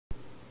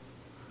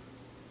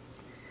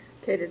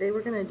Okay, today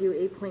we're going to do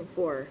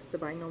 8.4, the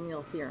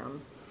binomial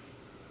theorem.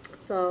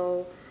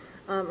 So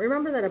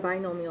remember that a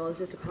binomial is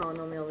just a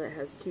polynomial that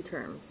has two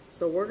terms.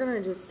 So we're going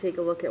to just take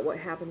a look at what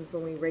happens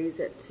when we raise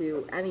it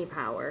to any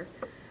power.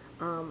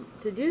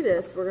 To do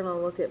this, we're going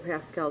to look at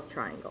Pascal's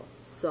triangle.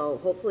 So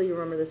hopefully you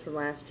remember this from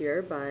last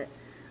year, but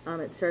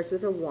it starts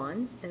with a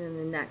 1, and then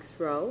the next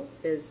row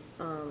is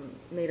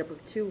made up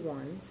of two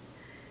 1s.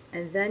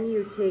 And then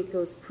you take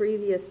those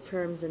previous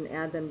terms and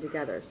add them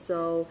together.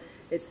 So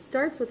it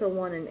starts with a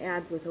 1 and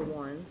adds with a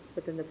 1,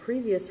 but then the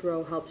previous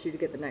row helps you to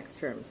get the next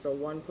term. So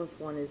 1 plus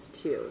 1 is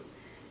 2.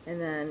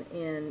 And then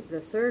in the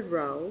third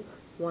row,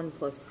 1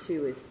 plus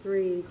 2 is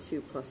 3,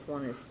 2 plus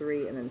 1 is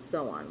 3, and then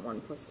so on.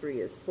 1 plus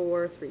 3 is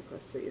 4, 3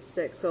 plus 3 is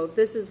 6. So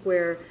this is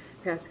where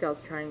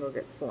Pascal's triangle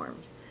gets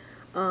formed.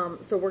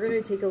 So we're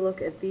going to take a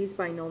look at these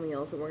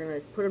binomials, and we're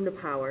going to put them to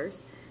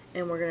powers,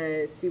 and we're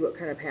going to see what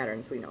kind of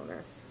patterns we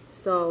notice.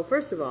 So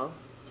first of all,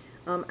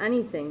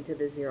 anything to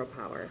the 0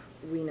 power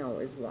we know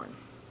is 1.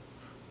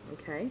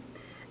 Okay?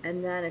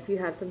 And then if you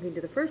have something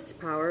to the first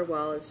power,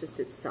 well, it's just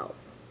itself.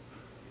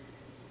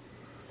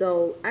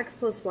 So x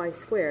plus y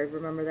squared,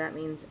 remember that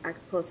means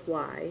x plus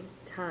y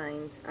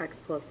times x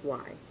plus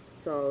y.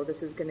 So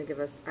this is going to give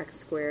us x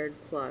squared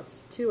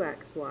plus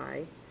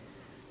 2xy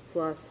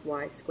plus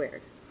y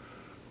squared.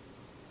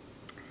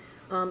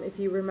 If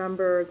you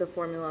remember the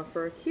formula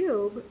for a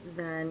cube,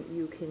 then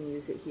you can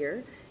use it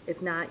here.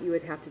 If not, you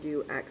would have to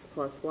do x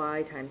plus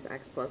y times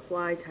x plus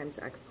y times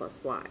x plus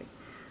y.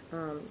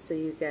 So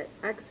you get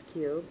x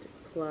cubed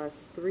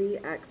plus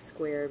 3x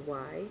squared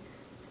y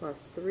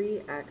plus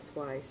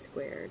 3xy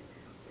squared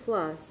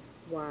plus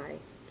y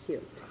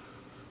cubed.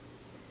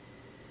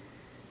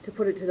 To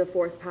put it to the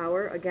fourth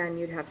power, again,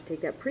 you'd have to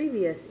take that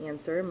previous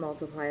answer and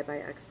multiply it by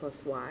x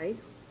plus y,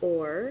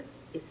 or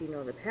if you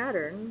know the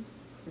pattern,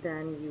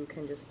 then you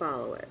can just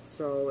follow it.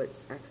 So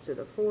it's x to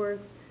the fourth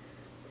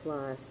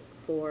plus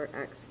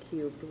 4x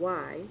cubed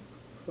y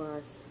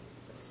plus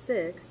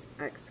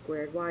 6x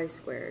squared y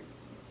squared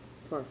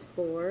plus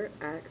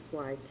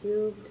 4xy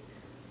cubed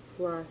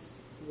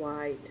plus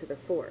y to the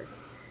fourth.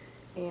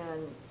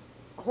 And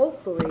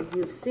hopefully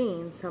you've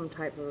seen some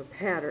type of a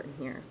pattern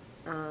here.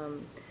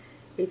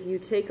 If you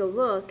take a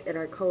look at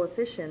our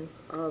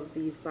coefficients of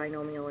these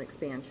binomial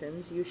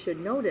expansions, you should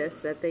notice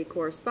that they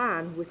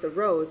correspond with the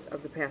rows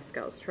of the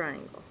Pascal's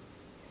triangle.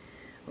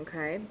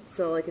 Okay,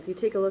 so like if you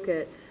take a look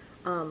at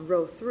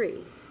row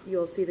 3,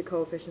 you'll see the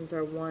coefficients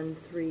are 1,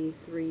 3,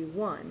 3,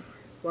 1.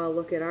 Well,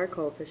 look at our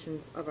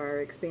coefficients of our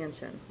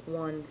expansion,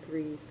 1,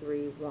 3,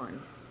 3,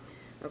 1.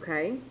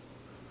 Okay,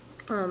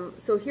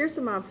 so here's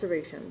some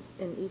observations.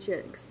 In each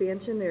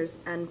expansion, there's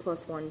n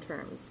plus 1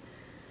 terms.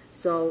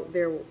 So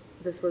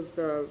this was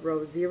the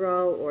row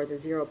 0 or the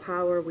 0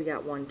 power, we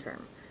got 1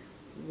 term.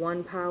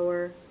 1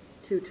 power,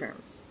 2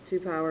 terms. 2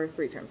 power,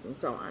 3 terms, and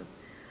so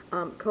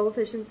on.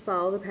 Coefficients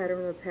follow the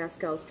pattern of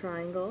Pascal's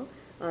triangle.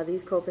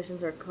 These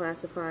coefficients are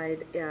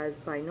classified as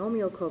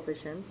binomial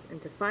coefficients, and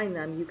to find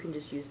them, you can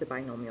just use the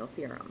binomial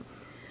theorem.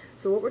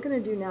 So what we're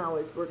going to do now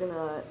is we're going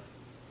to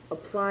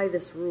apply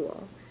this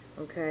rule,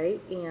 okay?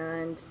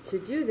 And to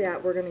do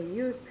that, we're going to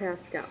use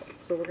Pascal's.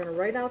 So we're going to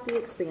write out the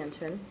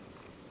expansion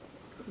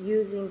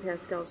using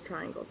Pascal's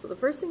triangle. So the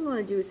first thing you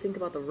want to do is think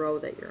about the row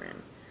that you're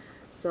in.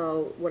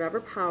 So whatever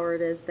power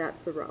it is,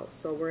 that's the row.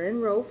 So we're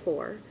in row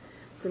 4.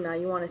 So now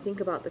you want to think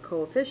about the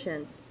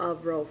coefficients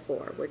of row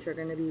 4, which are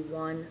going to be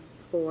 1,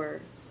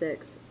 4,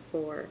 6,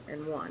 4,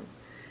 and 1.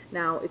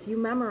 Now, if you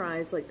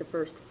memorize like the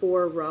first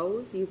 4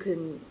 rows, you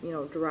can,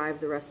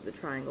 derive the rest of the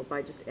triangle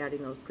by just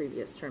adding those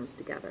previous terms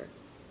together.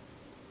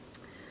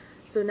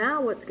 So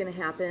now what's going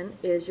to happen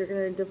is you're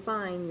going to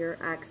define your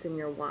x and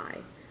your y.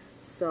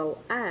 So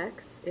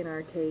x, in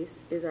our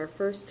case, is our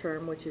first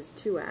term, which is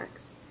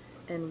 2x,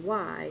 and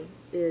y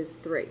is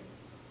 3.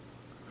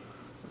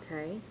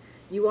 Okay?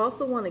 You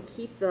also want to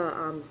keep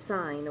the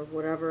sign of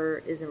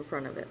whatever is in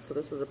front of it. So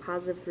this was a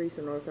positive 3,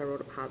 so notice I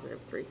wrote a positive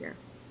 3 here.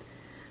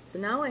 So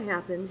now what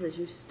happens is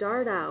you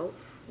start out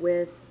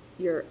with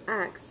your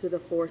x to the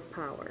 4th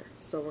power.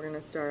 So we're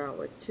going to start out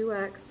with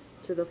 2x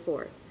to the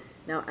 4th.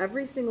 Now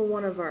every single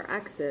one of our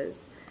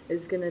x's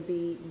is going to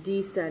be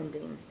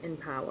descending in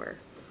power.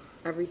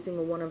 Every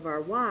single one of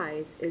our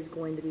y's is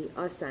going to be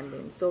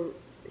ascending. So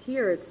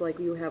here it's like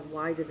you have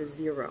y to the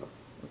 0,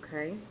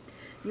 okay?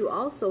 You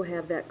also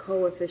have that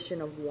coefficient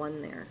of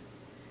 1 there.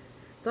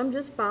 So I'm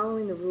just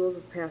following the rules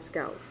of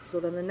Pascal's. So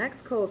then the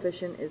next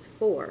coefficient is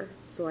 4,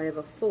 so I have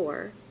a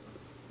 4.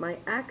 My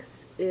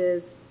x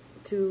is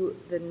to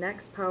the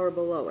next power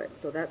below it,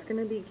 so that's going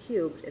to be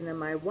cubed, and then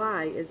my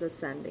y is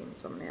ascending,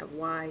 so I'm going to have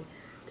y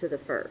to the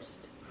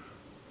first.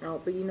 Oh,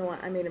 but you know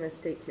what, I made a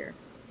mistake here.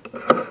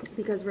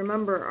 Because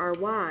remember, our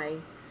y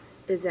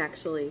is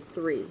actually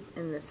 3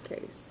 in this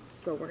case.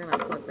 So we're going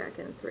to plug back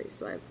in 3.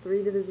 So I have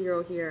 3 to the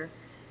 0 here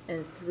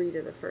and 3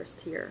 to the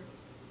first here.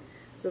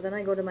 So then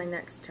I go to my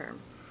next term.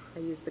 I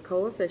use the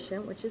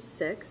coefficient, which is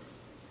 6.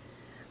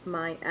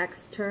 My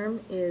x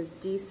term is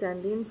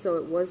descending, so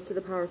it was to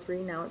the power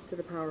 3, now it's to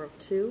the power of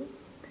 2.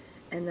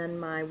 And then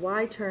my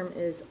y term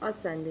is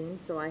ascending,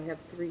 so I have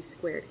 3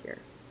 squared here.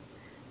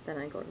 Then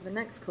I go to the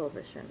next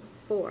coefficient,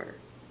 4.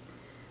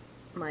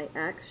 My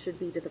x should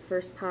be to the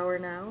first power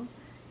now,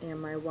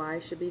 and my y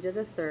should be to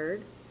the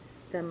third.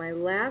 Then my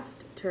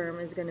last term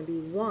is going to be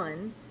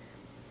 1,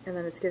 and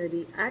then it's going to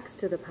be x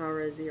to the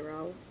power of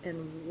 0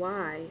 and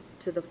y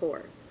to the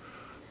fourth.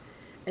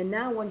 And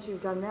now once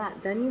you've done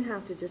that, then you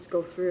have to just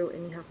go through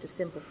and you have to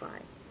simplify.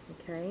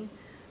 Okay?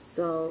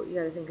 So you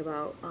got to think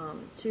about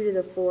 2 to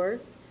the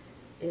fourth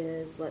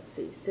is, let's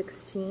see,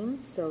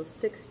 16. So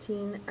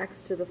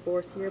 16x to the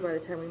fourth here by the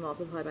time we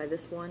multiply by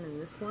this one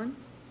and this one.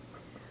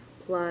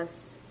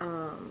 Plus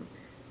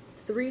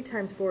 3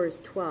 times 4 is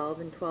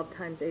 12, and 12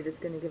 times 8 is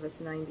going to give us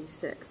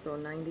 96. So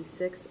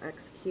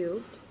 96x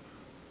cubed.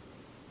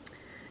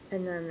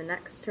 And then the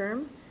next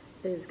term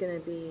is going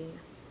to be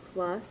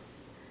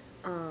plus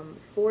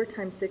 4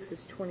 times 6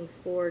 is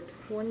 24.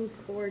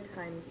 24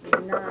 times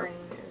 9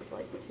 is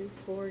like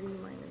 240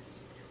 minus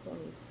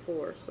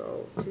 24,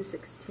 so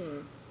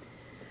 216.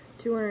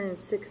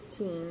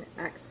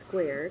 216x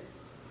squared.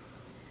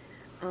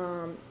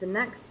 The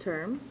next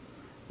term,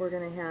 we're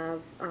going to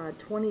have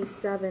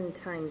 27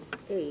 times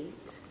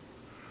 8.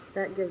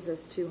 That gives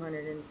us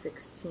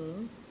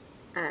 216x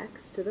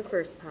to the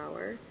first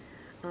power.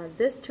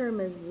 This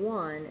term is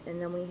 1,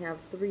 and then we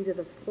have 3 to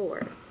the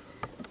fourth,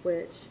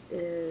 which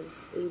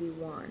is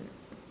 81.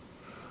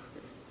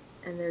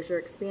 And there's your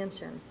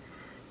expansion.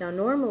 Now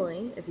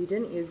normally, if you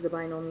didn't use the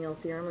binomial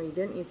theorem or you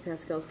didn't use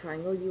Pascal's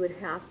triangle, you would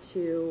have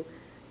to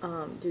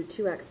do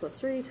 2x plus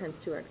 3 times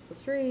 2x plus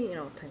 3,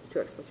 times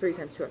 2x plus 3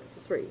 times 2x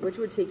plus 3, which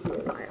would take you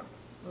a while.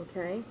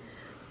 Okay?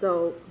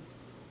 So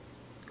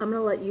I'm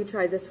going to let you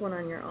try this one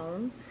on your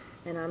own,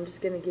 and I'm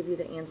just going to give you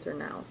the answer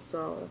now.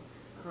 So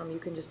you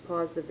can just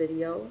pause the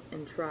video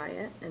and try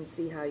it and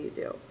see how you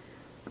do.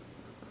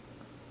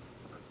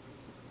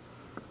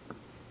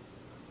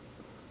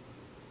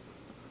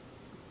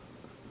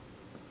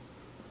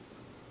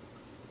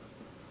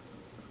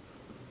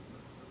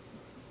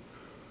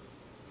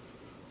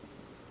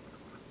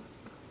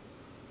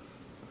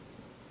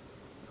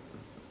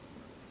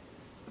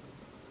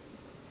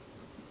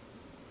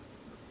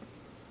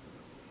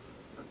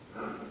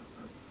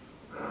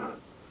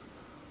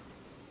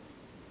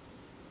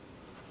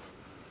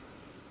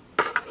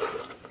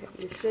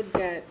 You should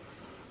get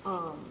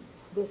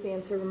this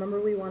answer. Remember,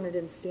 we want it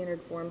in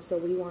standard form, so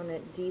we want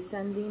it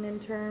descending in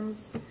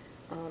terms.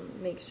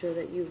 Make sure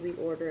that you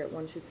reorder it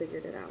once you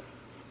figured it out.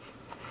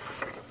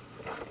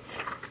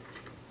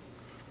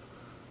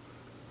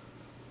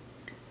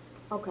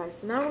 Okay,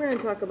 so now we're going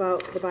to talk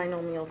about the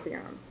binomial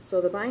theorem. So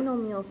the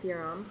binomial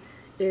theorem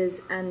is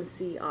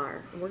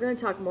NCR. And we're going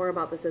to talk more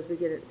about this as we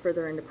get it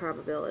further into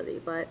probability,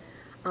 but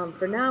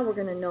for now we're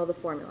going to know the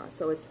formula.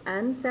 So it's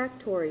n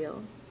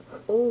factorial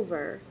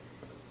over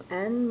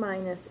n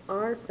minus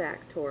r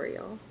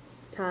factorial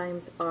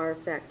times r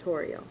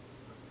factorial.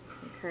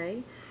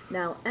 Okay?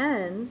 Now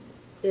n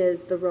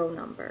is the row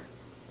number,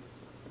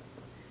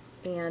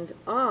 and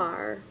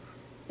r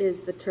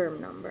is the term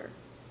number.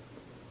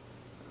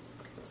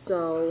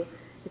 So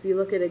if you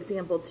look at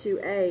example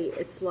 2a,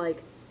 it's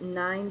like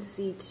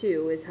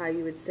 9c2 is how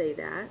you would say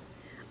that.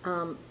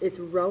 It's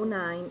row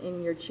 9,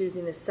 and you're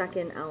choosing the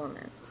second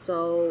element.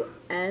 So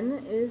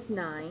n is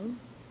 9,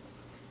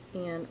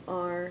 and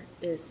r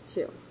is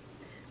 2.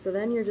 So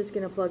then you're just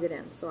going to plug it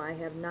in. So I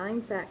have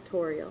 9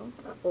 factorial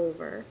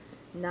over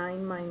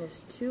 9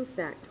 minus 2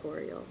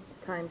 factorial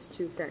times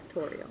 2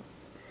 factorial.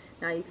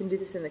 Now you can do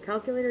this in the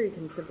calculator, you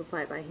can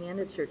simplify it by hand,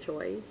 it's your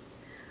choice.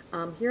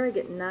 Here I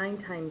get 9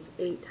 times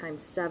 8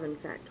 times 7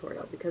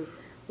 factorial, because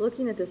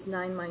looking at this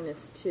 9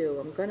 minus 2,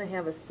 I'm going to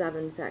have a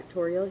 7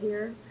 factorial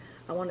here.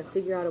 I want to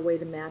figure out a way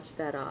to match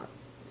that up.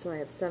 So I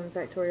have 7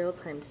 factorial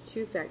times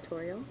 2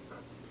 factorial.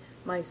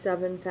 My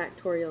 7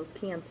 factorials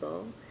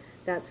cancel.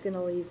 That's going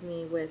to leave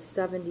me with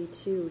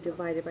 72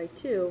 divided by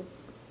 2,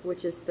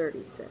 which is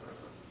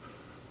 36.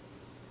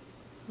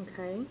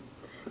 Okay?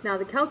 Now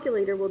the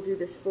calculator will do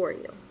this for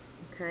you.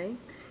 Okay?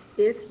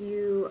 If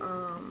you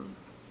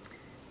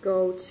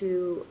go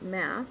to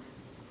math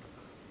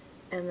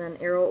and then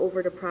arrow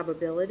over to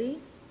probability,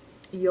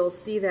 you'll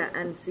see that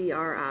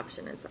NCR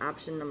option. It's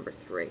option number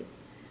 3.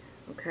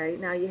 Okay?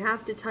 Now you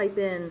have to type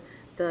in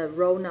the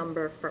row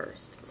number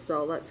first.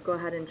 So let's go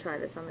ahead and try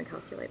this on the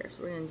calculator.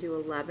 So we're going to do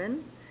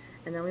 11,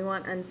 and then we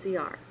want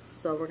NCR.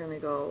 So we're going to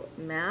go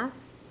math,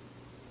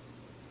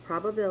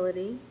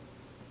 probability,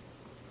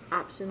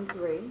 option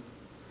 3,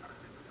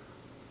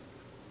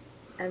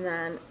 and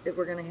then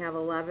we're going to have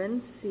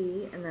 11,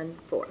 C, and then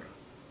 4.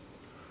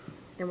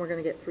 And we're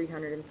going to get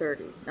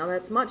 330. Now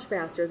that's much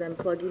faster than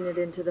plugging it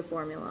into the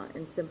formula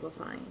and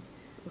simplifying.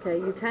 Okay,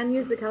 you can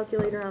use the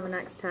calculator on the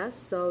next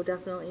test, so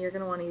definitely you're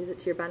going to want to use it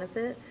to your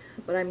benefit,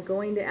 but I'm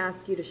going to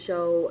ask you to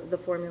show the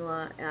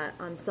formula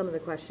on some of the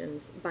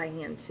questions by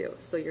hand too.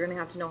 So you're going to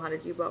have to know how to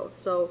do both.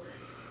 So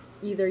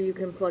either you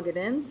can plug it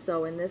in,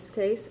 so in this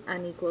case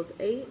n equals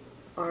 8,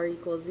 r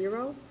equals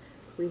 0.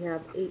 We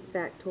have 8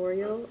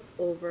 factorial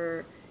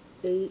over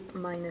 8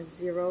 minus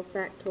 0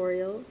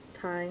 factorial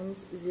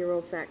times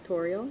 0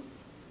 factorial.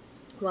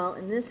 Well,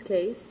 in this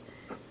case,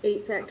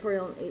 8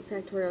 factorial and 8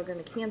 factorial are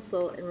going to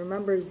cancel, and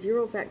remember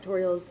 0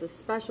 factorial is the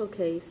special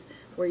case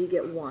where you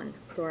get 1,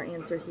 so our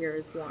answer here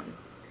is 1.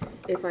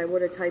 If I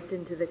would have typed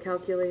into the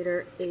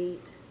calculator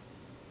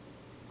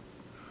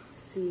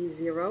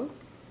 8C0,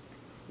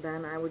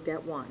 then I would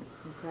get 1,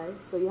 okay?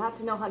 So you have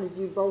to know how to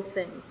do both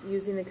things,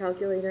 using the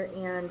calculator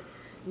and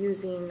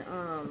using,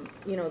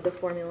 the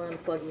formula and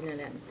plugging it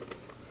in.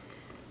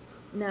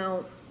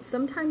 Now,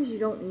 sometimes you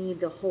don't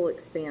need the whole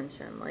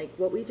expansion, like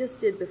what we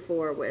just did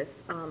before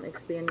with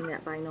expanding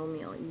that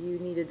binomial. You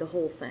needed the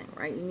whole thing,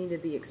 right? You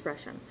needed the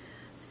expression.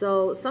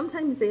 So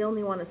sometimes they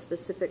only want a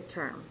specific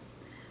term.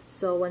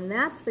 So when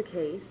that's the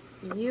case,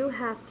 you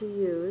have to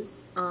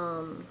use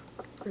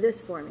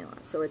this formula.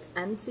 So it's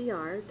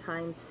NCR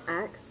times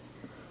x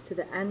to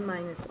the n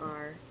minus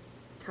r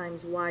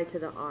times y to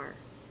the r.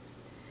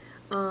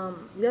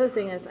 The other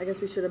thing is, I guess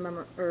we should have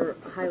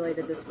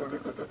highlighted this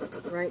formula,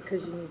 right?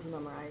 Because you need to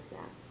memorize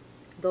that.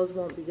 Those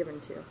won't be given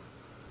to you.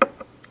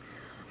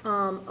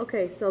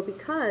 Okay, so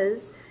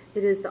because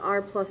it is the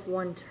r plus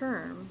 1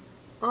 term,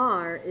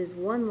 r is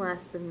 1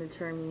 less than the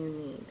term you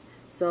need.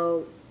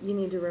 So you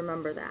need to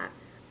remember that.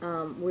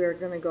 We're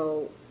going to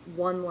go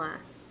 1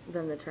 less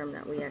than the term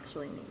that we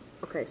actually need.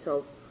 Okay,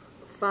 so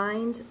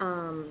find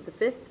the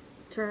 5th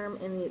term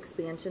in the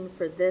expansion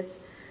for this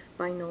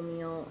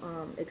binomial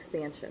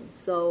expansion.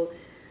 So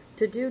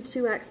to do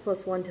 2x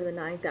plus 1 to the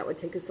 9th, that would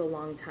take us a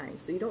long time.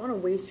 So you don't want to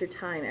waste your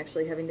time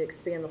actually having to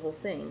expand the whole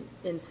thing.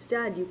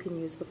 Instead, you can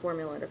use the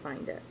formula to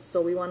find it.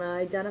 So we want to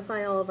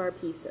identify all of our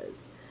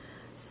pieces.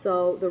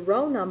 So the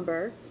row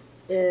number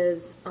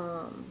is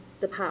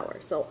the power.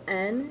 So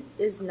n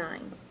is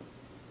 9.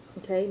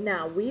 Okay,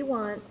 now we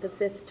want the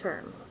 5th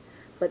term,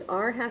 but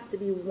r has to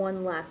be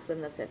 1 less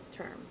than the 5th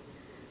term.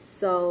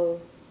 So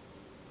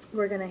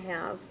we're going to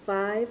have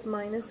 5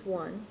 minus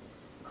 1,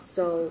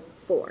 so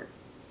 4.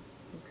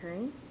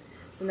 Okay,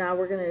 so now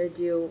we're going to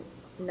do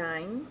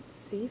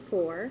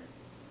 9C4,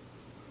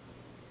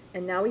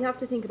 and now we have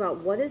to think about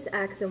what is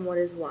x and what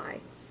is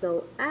y.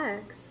 So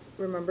x,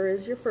 remember,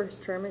 is your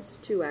first term, it's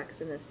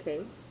 2x in this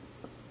case,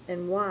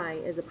 and y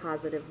is a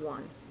positive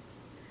 1.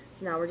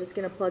 So now we're just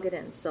going to plug it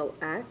in. So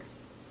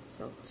x,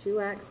 so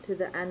 2x to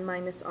the n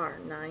minus r,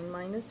 9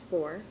 minus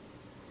 4,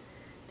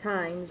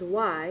 times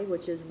y,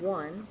 which is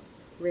 1,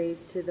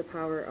 raised to the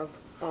power of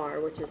r,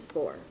 which is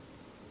 4.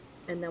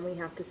 And then we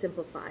have to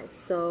simplify.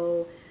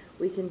 So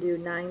we can do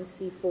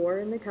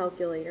 9C4 in the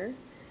calculator,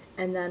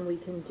 and then we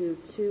can do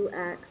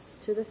 2x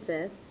to the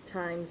 5th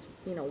times,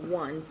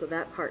 1, so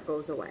that part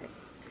goes away.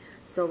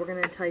 So we're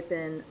going to type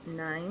in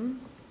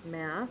 9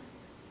 math,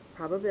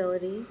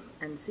 probability,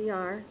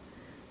 NCR,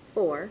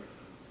 4,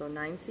 so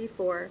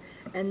 9C4,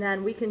 and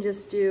then we can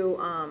just do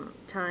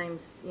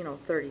times,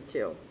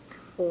 32,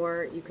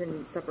 or you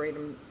can separate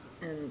them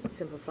and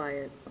simplify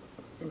it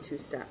in 2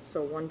 steps.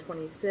 So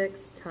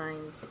 126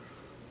 times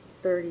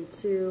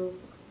 32,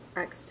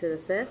 x to the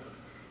 5th,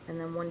 and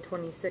then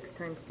 126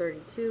 times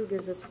 32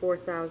 gives us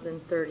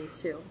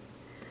 4,032.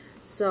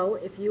 So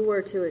if you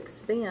were to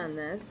expand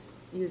this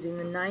using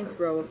the 9th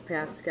row of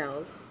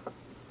Pascal's,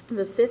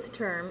 the 5th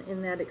term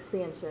in that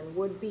expansion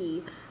would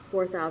be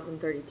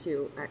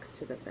 4,032 x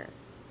to the 5th.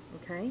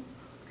 Okay?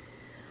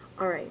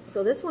 Alright,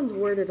 so this one's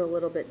worded a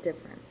little bit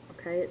different.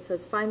 Okay, it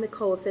says find the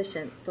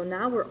coefficient. So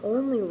now we're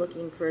only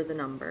looking for the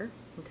number,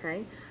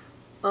 okay,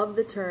 of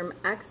the term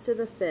x to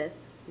the 5th,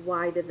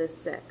 y to the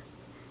 6th,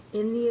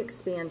 in the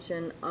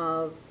expansion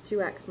of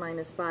 2x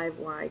minus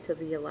 5y to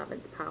the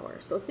 11th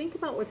power. So think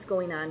about what's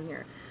going on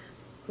here.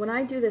 When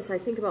I do this, I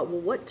think about, well,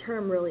 what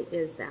term really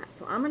is that?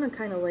 So I'm going to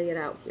kind of lay it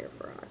out here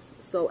for us.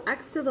 So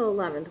x to the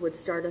 11th would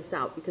start us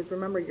out, because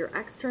remember, your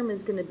x term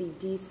is going to be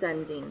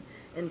descending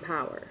in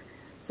power.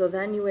 So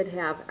then you would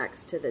have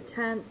x to the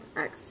 10th,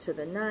 x to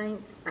the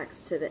 9th,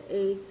 x to the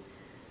 8th,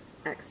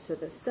 x to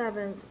the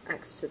 7th,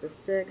 x to the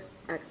 6th,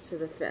 x to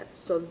the 5th.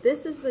 So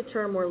this is the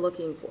term we're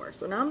looking for.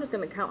 So now I'm just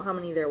going to count how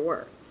many there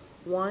were.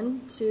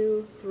 1,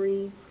 2,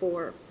 3,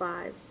 4,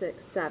 5,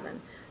 6,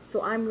 7.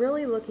 So I'm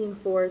really looking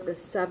for the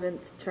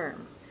 7th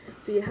term.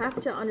 So you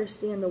have to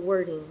understand the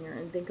wording here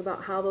and think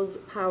about how those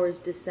powers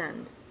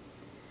descend.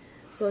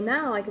 So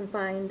now I can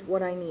find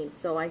what I need.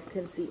 So I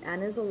can see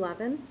n is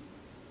 11.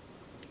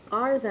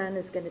 R then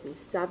is going to be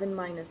 7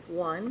 minus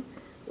 1,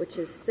 which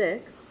is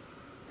 6.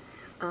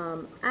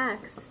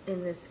 X,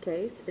 in this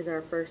case, is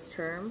our first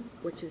term,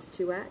 which is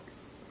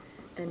 2x.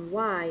 And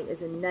y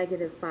is a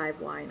negative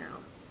 5y now.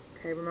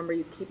 Okay, remember,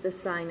 you keep the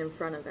sign in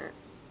front of it.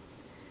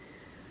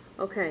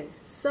 Okay,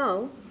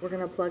 so we're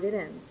going to plug it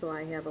in. So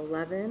I have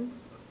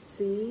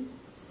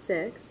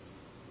 11c6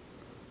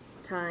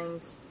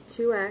 times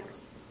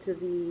 2x to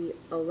the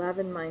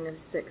 11 minus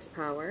 6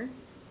 power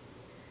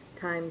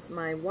times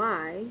my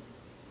y,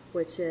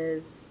 which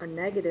is a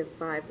negative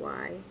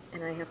 5y,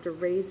 and I have to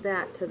raise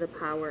that to the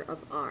power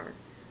of r,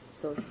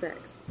 so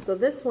 6. So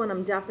this one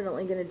I'm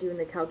definitely going to do in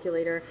the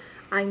calculator.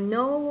 I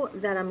know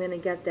that I'm going to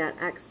get that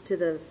x to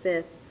the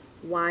 5th,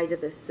 y to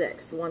the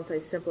 6th once I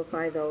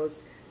simplify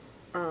those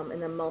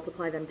and then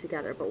multiply them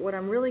together. But what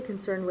I'm really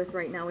concerned with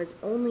right now is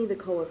only the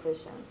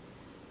coefficient.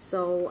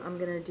 So I'm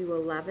going to do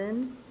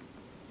 11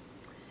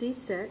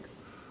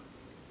 C6.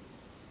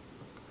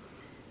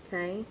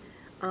 Okay,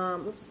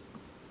 oops,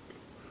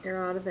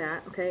 arrow out of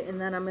that. Okay,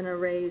 and then I'm going to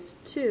raise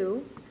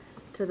 2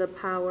 to the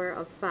power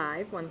of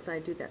 5 once I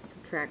do that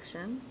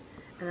subtraction.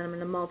 And then I'm going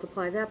to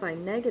multiply that by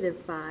negative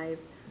 5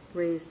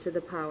 raised to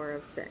the power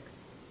of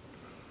 6.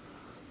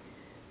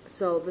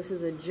 So this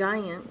is a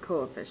giant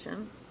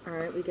coefficient. All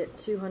right, we get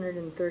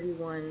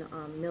 231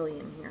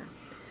 million here.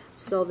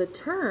 So the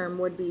term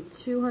would be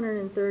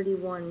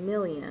 231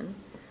 million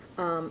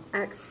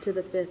x to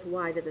the 5th,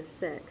 y to the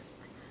 6th.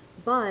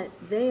 But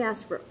they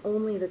asked for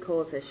only the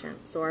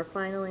coefficient, so our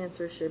final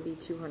answer should be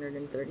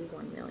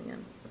 231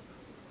 million.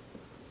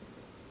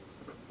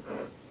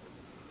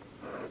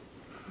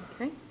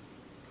 Okay, and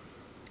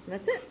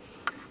that's it.